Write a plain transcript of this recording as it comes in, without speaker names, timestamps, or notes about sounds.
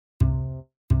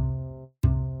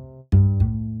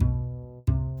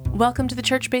Welcome to the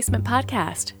Church Basement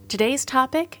Podcast. Today's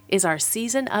topic is our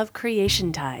season of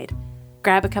Creation Tide.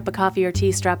 Grab a cup of coffee or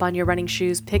tea, strap on your running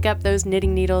shoes, pick up those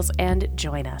knitting needles, and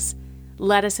join us.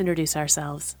 Let us introduce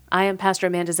ourselves. I am Pastor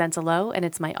Amanda Zenzalo, and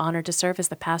it's my honor to serve as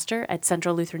the pastor at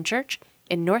Central Lutheran Church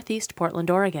in Northeast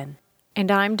Portland, Oregon. And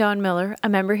I'm Dawn Miller, a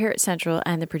member here at Central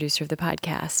and the producer of the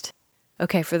podcast.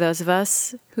 Okay, for those of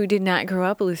us who did not grow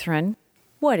up Lutheran,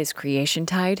 what is Creation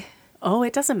Tide? Oh,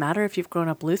 it doesn't matter if you've grown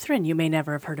up Lutheran. You may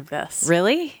never have heard of this.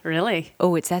 Really? Really.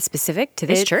 Oh, it's that specific to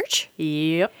this church?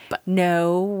 Yep.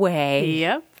 No way.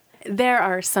 Yep. There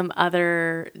are some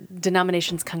other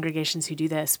denominations, congregations who do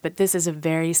this, but this is a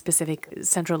very specific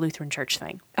Central Lutheran Church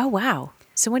thing. Oh, wow.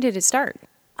 So when did it start?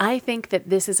 I think that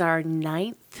this is our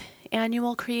 9th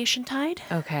annual Creation Tide.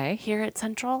 Okay. Here at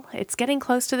Central. It's getting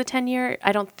close to the 10-year.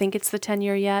 I don't think it's the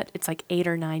 10-year yet. It's like 8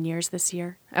 or 9 years this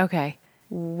year. Okay.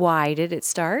 Why did it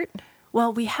start?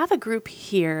 Well, we have a group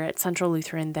here at Central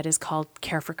Lutheran that is called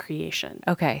Care for Creation.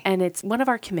 Okay. And it's one of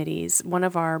our committees, one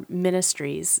of our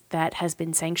ministries that has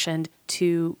been sanctioned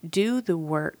to do the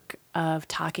work of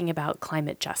talking about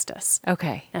climate justice.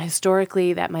 Okay. Now,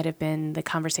 historically, that might have been the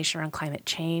conversation around climate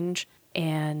change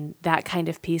and that kind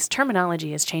of piece.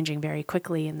 Terminology is changing very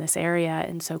quickly in this area.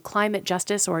 And so climate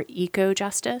justice or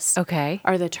eco-justice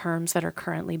are the terms that are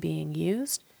currently being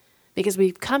used. Because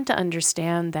we've come to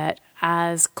understand that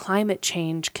as climate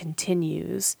change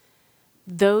continues,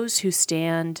 those who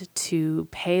stand to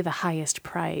pay the highest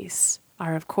price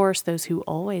are, of course, those who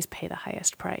always pay the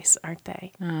highest price, aren't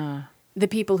they? The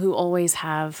people who always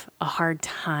have a hard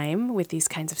time with these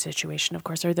kinds of situations, of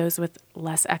course, are those with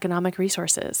less economic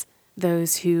resources,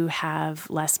 those who have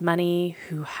less money,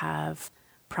 who have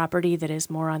property that is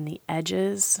more on the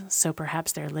edges. So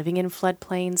perhaps they're living in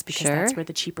floodplains because that's where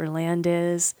the cheaper land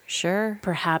is. Sure.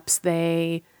 Perhaps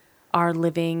they are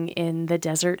living in the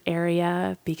desert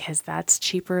area because that's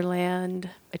cheaper land.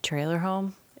 A trailer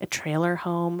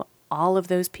home. All of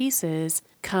those pieces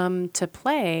come to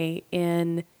play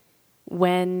in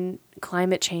when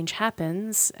climate change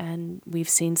happens. And we've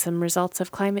seen some results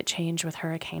of climate change with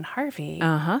Hurricane Harvey.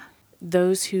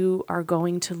 Those who are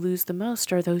going to lose the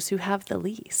most are those who have the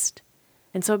least.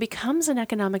 And so it becomes an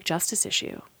economic justice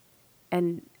issue.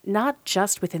 And not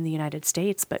just within the United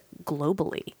States, but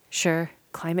globally. Sure.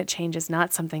 Climate change is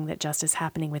not something that just is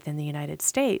happening within the United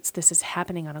States. This is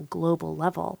happening on a global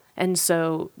level. And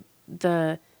so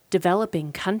the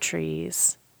developing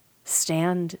countries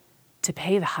stand to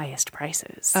pay the highest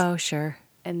prices. Oh, sure.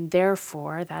 And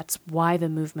therefore, that's why the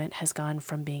movement has gone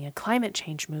from being a climate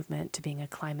change movement to being a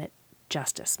climate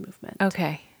justice movement.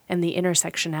 Okay. And the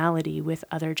intersectionality with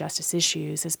other justice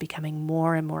issues is becoming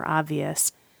more and more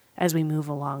obvious as we move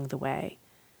along the way.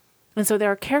 And so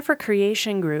our Care for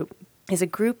Creation group is a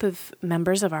group of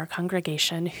members of our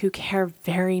congregation who care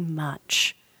very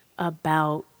much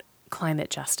about climate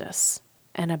justice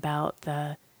and about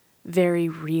the very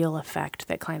real effect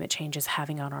that climate change is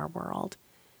having on our world.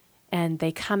 And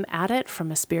they come at it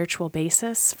from a spiritual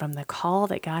basis, from the call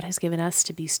that God has given us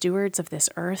to be stewards of this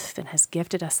earth and has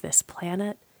gifted us this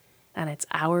planet. And it's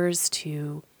ours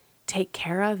to take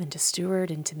care of and to steward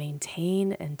and to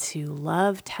maintain and to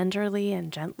love tenderly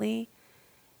and gently.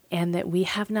 And that we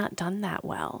have not done that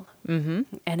well.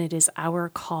 And it is our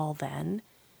call then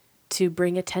to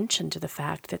bring attention to the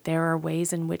fact that there are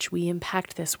ways in which we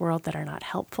impact this world that are not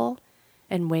helpful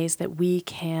and ways that we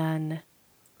can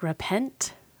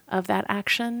repent of that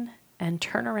action and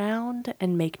turn around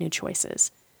and make new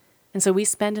choices. And so we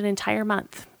spend an entire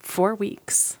month, 4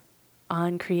 weeks,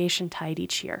 on Creation Tide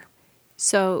each year.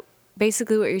 So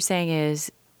basically what you're saying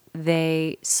is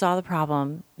they saw the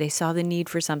problem, they saw the need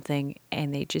for something,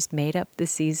 and they just made up the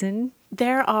season?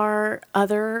 There are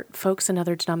other folks in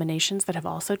other denominations that have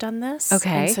also done this.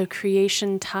 Okay. And so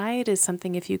Creation Tide is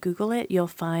something, if you Google it, you'll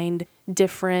find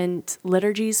different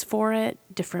liturgies for it,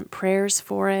 different prayers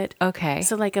for it. Okay.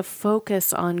 So like a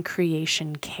focus on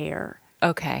creation care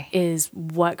is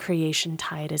what Creation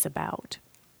Tide is about.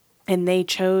 And they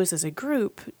chose as a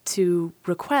group to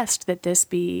request that this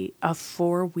be a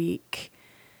 4-week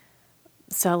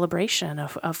celebration, a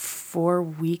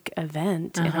 4-week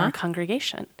event in our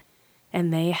congregation.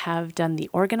 And they have done the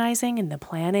organizing and the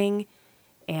planning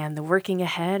and the working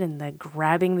ahead and the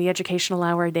grabbing the educational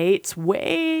hour dates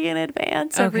way in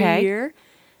advance every year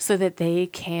so that they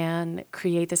can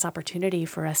create this opportunity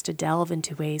for us to delve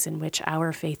into ways in which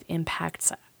our faith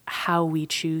impacts how we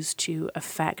choose to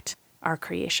affect our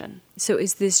creation. So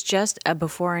is this just a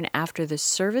before and after the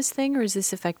service thing, or does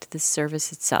this affect the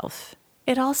service itself?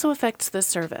 It also affects the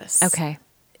service. Okay.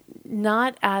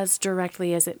 Not as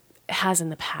directly as it has in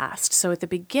the past. So at the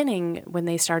beginning, when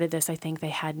they started this, I think they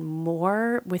had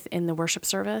more within the worship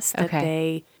service that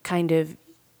they kind of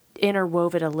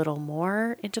interwove it a little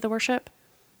more into the worship.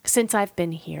 Since I've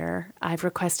been here, I've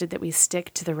requested that we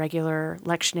stick to the regular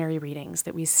lectionary readings,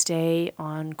 that we stay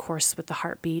on course with the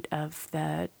heartbeat of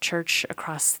the church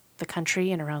across the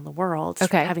country and around the world,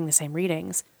 having the same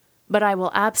readings. But I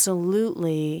will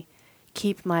absolutely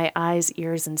keep my eyes,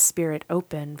 ears, and spirit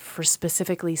open for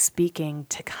specifically speaking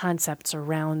to concepts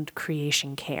around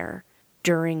creation care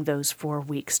during those 4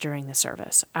 weeks during the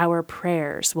service. Our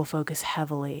prayers will focus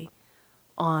heavily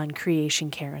on creation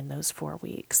care in those 4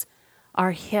 weeks.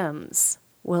 Our hymns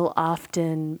will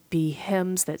often be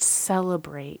hymns that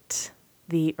celebrate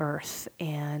the earth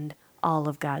and all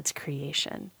of God's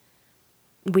creation.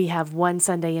 We have one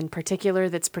Sunday in particular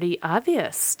that's pretty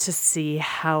obvious to see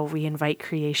how we invite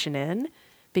creation in,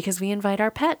 because we invite our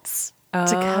pets to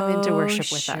come into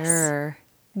worship with us.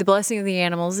 The Blessing of the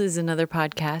Animals is another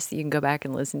podcast that you can go back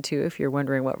and listen to if you're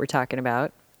wondering what we're talking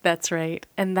about. That's right.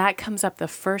 And that comes up the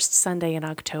first Sunday in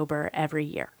October every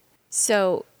year.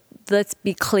 So let's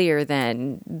be clear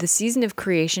then. The season of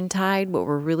Creation Tide, what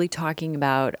we're really talking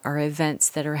about are events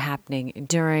that are happening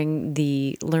during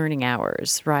the learning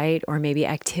hours, right? Or maybe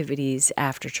activities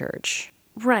after church.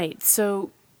 Right.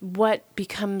 So what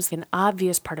becomes an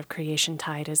obvious part of Creation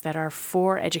Tide is that our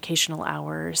 4 educational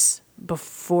hours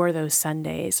before those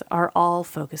Sundays are all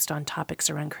focused on topics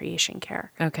around creation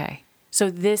care. Okay.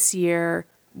 So this year,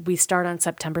 we start on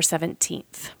September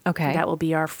 17th. Okay. That will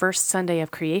be our first Sunday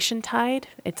of Creation Tide.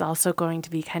 It's also going to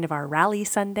be kind of our rally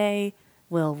Sunday.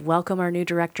 We'll welcome our new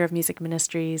director of music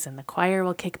ministries, and the choir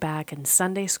will kick back, and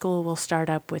Sunday school will start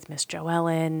up with Miss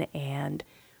Joellen, and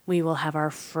we will have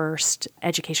our first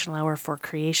educational hour for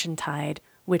Creation Tide,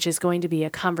 which is going to be a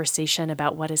conversation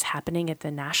about what is happening at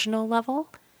the national level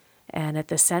and at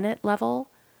the Senate level,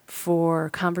 for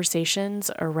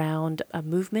conversations around a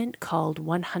movement called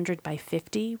 100 by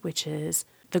 50, which is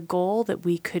the goal that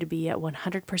we could be at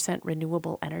 100%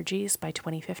 renewable energies by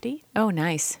 2050. Oh,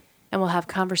 nice. And we'll have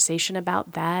conversation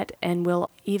about that, and we'll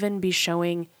even be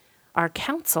showing our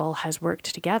council has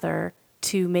worked together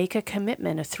to make a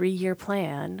commitment, a 3-year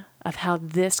plan of how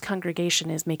this congregation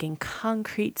is making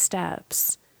concrete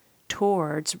steps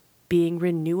towards being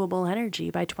renewable energy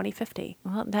by 2050.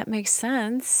 Well, that makes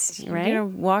sense. Right? You're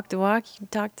going to walk the walk,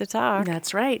 talk the talk.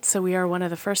 That's right. So we are one of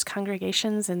the first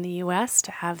congregations in the U.S.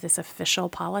 to have this official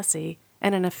policy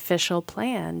and an official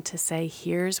plan to say,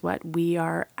 here's what we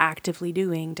are actively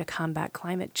doing to combat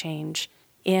climate change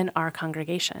in our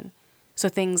congregation. So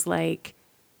things like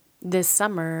this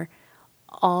summer,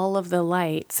 all of the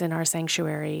lights in our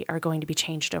sanctuary are going to be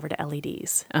changed over to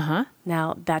LEDs.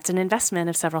 Now, that's an investment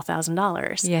of several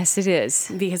 $1,000s. Yes, it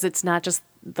is. Because it's not just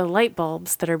the light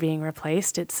bulbs that are being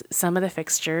replaced, it's some of the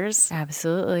fixtures.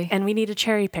 Absolutely. And we need a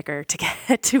cherry picker to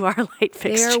get to our light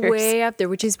fixtures. They're way up there,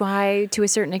 which is why, to a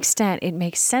certain extent, it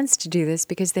makes sense to do this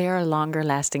because they are longer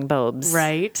lasting bulbs.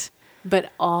 Right.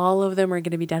 But all of them are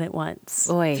going to be done at once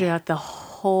throughout the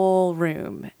whole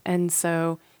room. And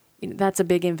so that's a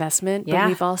big investment, but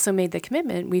we've also made the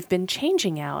commitment. We've been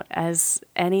changing out as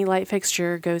any light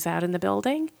fixture goes out in the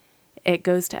building, it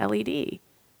goes to LED.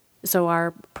 So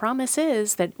our promise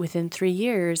is that within 3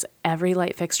 years, every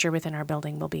light fixture within our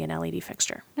building will be an LED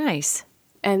fixture. Nice.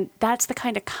 And that's the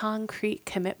kind of concrete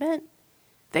commitment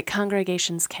that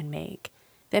congregations can make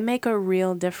that make a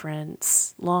real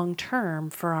difference long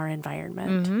term for our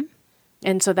environment.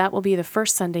 And so that will be the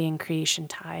first Sunday in Creation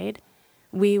Tide.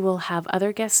 We will have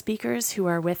other guest speakers who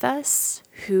are with us,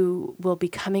 who will be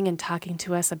coming and talking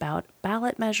to us about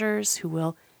ballot measures, who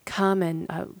will come, and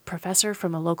a professor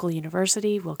from a local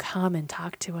university will come and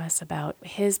talk to us about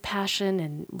his passion,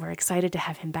 and we're excited to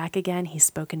have him back again. He's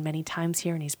spoken many times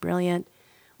here, and he's brilliant.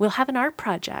 We'll have an art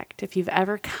project. If you've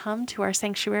ever come to our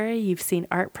sanctuary, you've seen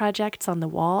art projects on the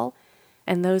wall.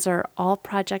 And those are all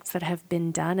projects that have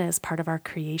been done as part of our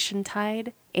Creation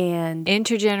Tide. And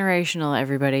intergenerational,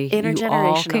 everybody. Intergenerational. You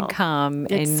all can come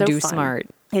and do fun. smart.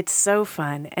 It's so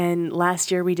fun. And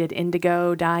last year we did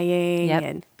indigo dyeing.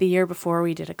 And the year before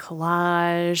we did a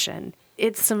collage. And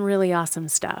it's some really awesome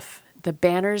stuff. The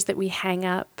banners that we hang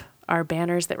up are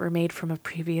banners that were made from a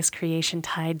previous Creation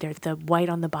Tide. They're the white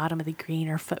on the bottom of the green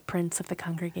are footprints of the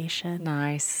congregation.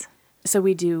 Nice. So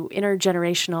we do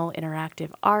intergenerational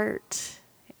interactive art,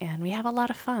 and we have a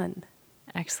lot of fun.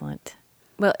 Excellent.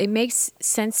 Well, it makes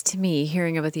sense to me,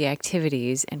 hearing about the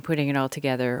activities and putting it all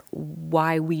together,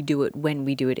 why we do it when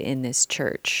we do it in this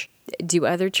church. Do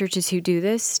other churches who do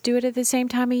this do it at the same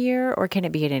time of year, or can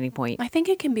it be at any point? I think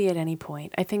it can be at any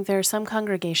point. I think there are some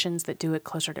congregations that do it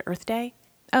closer to Earth Day.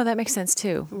 Oh, that makes sense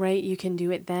too. Right? You can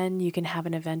do it then. You can have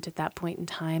an event at that point in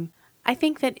time. I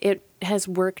think that it has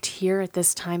worked here at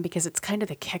this time because it's kind of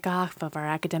the kickoff of our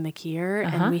academic year,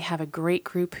 and we have a great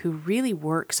group who really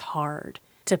works hard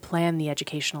to plan the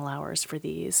educational hours for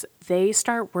these. They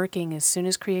start working as soon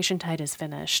as Creation Tide is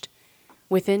finished.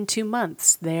 Within 2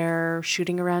 months, they're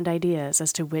shooting around ideas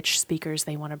as to which speakers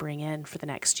they want to bring in for the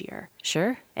next year.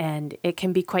 Sure. And it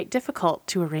can be quite difficult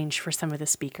to arrange for some of the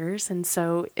speakers, and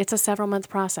so it's a several-month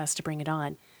process to bring it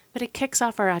on. But it kicks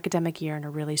off our academic year in a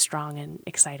really strong and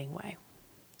exciting way.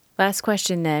 Last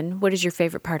question then. What is your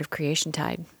favorite part of Creation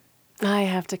Tide? I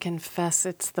have to confess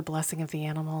it's the blessing of the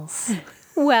animals.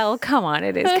 Well, come on.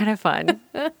 It is kind of fun.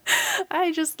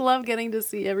 I just love getting to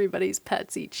see everybody's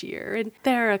pets each year. And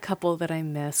there are a couple that I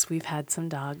miss. We've had some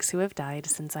dogs who have died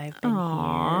since I've been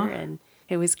here. And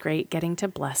it was great getting to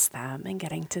bless them and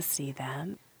getting to see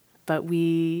them. But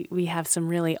we have some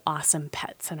really awesome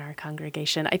pets in our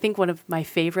congregation. I think one of my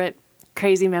favorite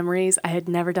crazy memories, I had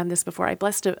never done this before. I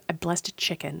blessed a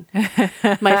chicken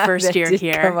my first year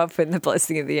here. Come up with the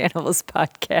Blessing of the Animals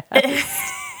podcast.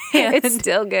 It's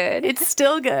still good. It's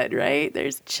still good, right?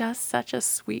 There's just such a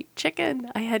sweet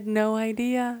chicken. I had no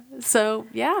idea. So,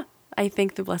 yeah, I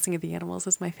think the Blessing of the Animals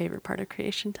is my favorite part of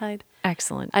Creation Tide.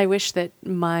 Excellent. I wish that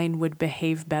mine would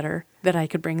behave better, that I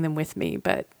could bring them with me,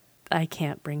 but I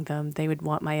can't bring them. They would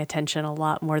want my attention a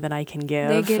lot more than I can give.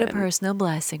 They get a personal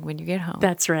blessing when you get home.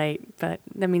 That's right. But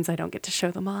that means I don't get to show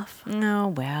them off. Oh,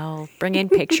 well, bring in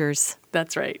pictures.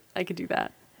 That's right. I could do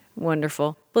that.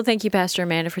 Wonderful. Well, thank you, Pastor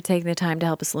Amanda, for taking the time to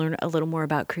help us learn a little more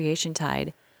about Creation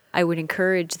Tide. I would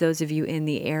encourage those of you in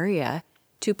the area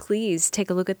to please take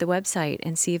a look at the website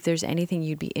and see if there's anything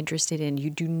you'd be interested in.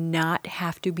 You do not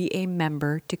have to be a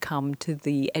member to come to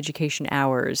the education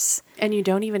hours. And you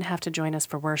don't even have to join us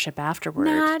for worship afterward.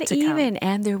 Not even.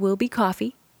 And there will be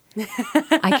coffee.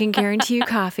 I can guarantee you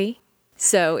coffee.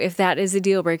 So if that is a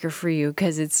deal breaker for you,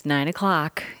 because it's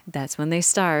 9:00, that's when they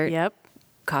start. Yep.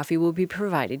 Coffee will be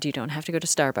provided. You don't have to go to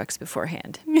Starbucks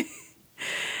beforehand.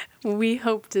 We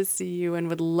hope to see you and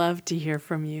would love to hear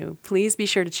from you. Please be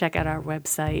sure to check out our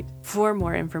website for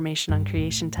more information on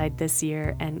Creation Tide this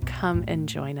year and come and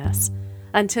join us.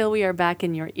 Until we are back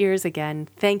in your ears again,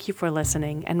 thank you for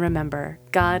listening. And remember,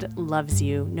 God loves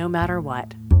you no matter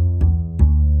what.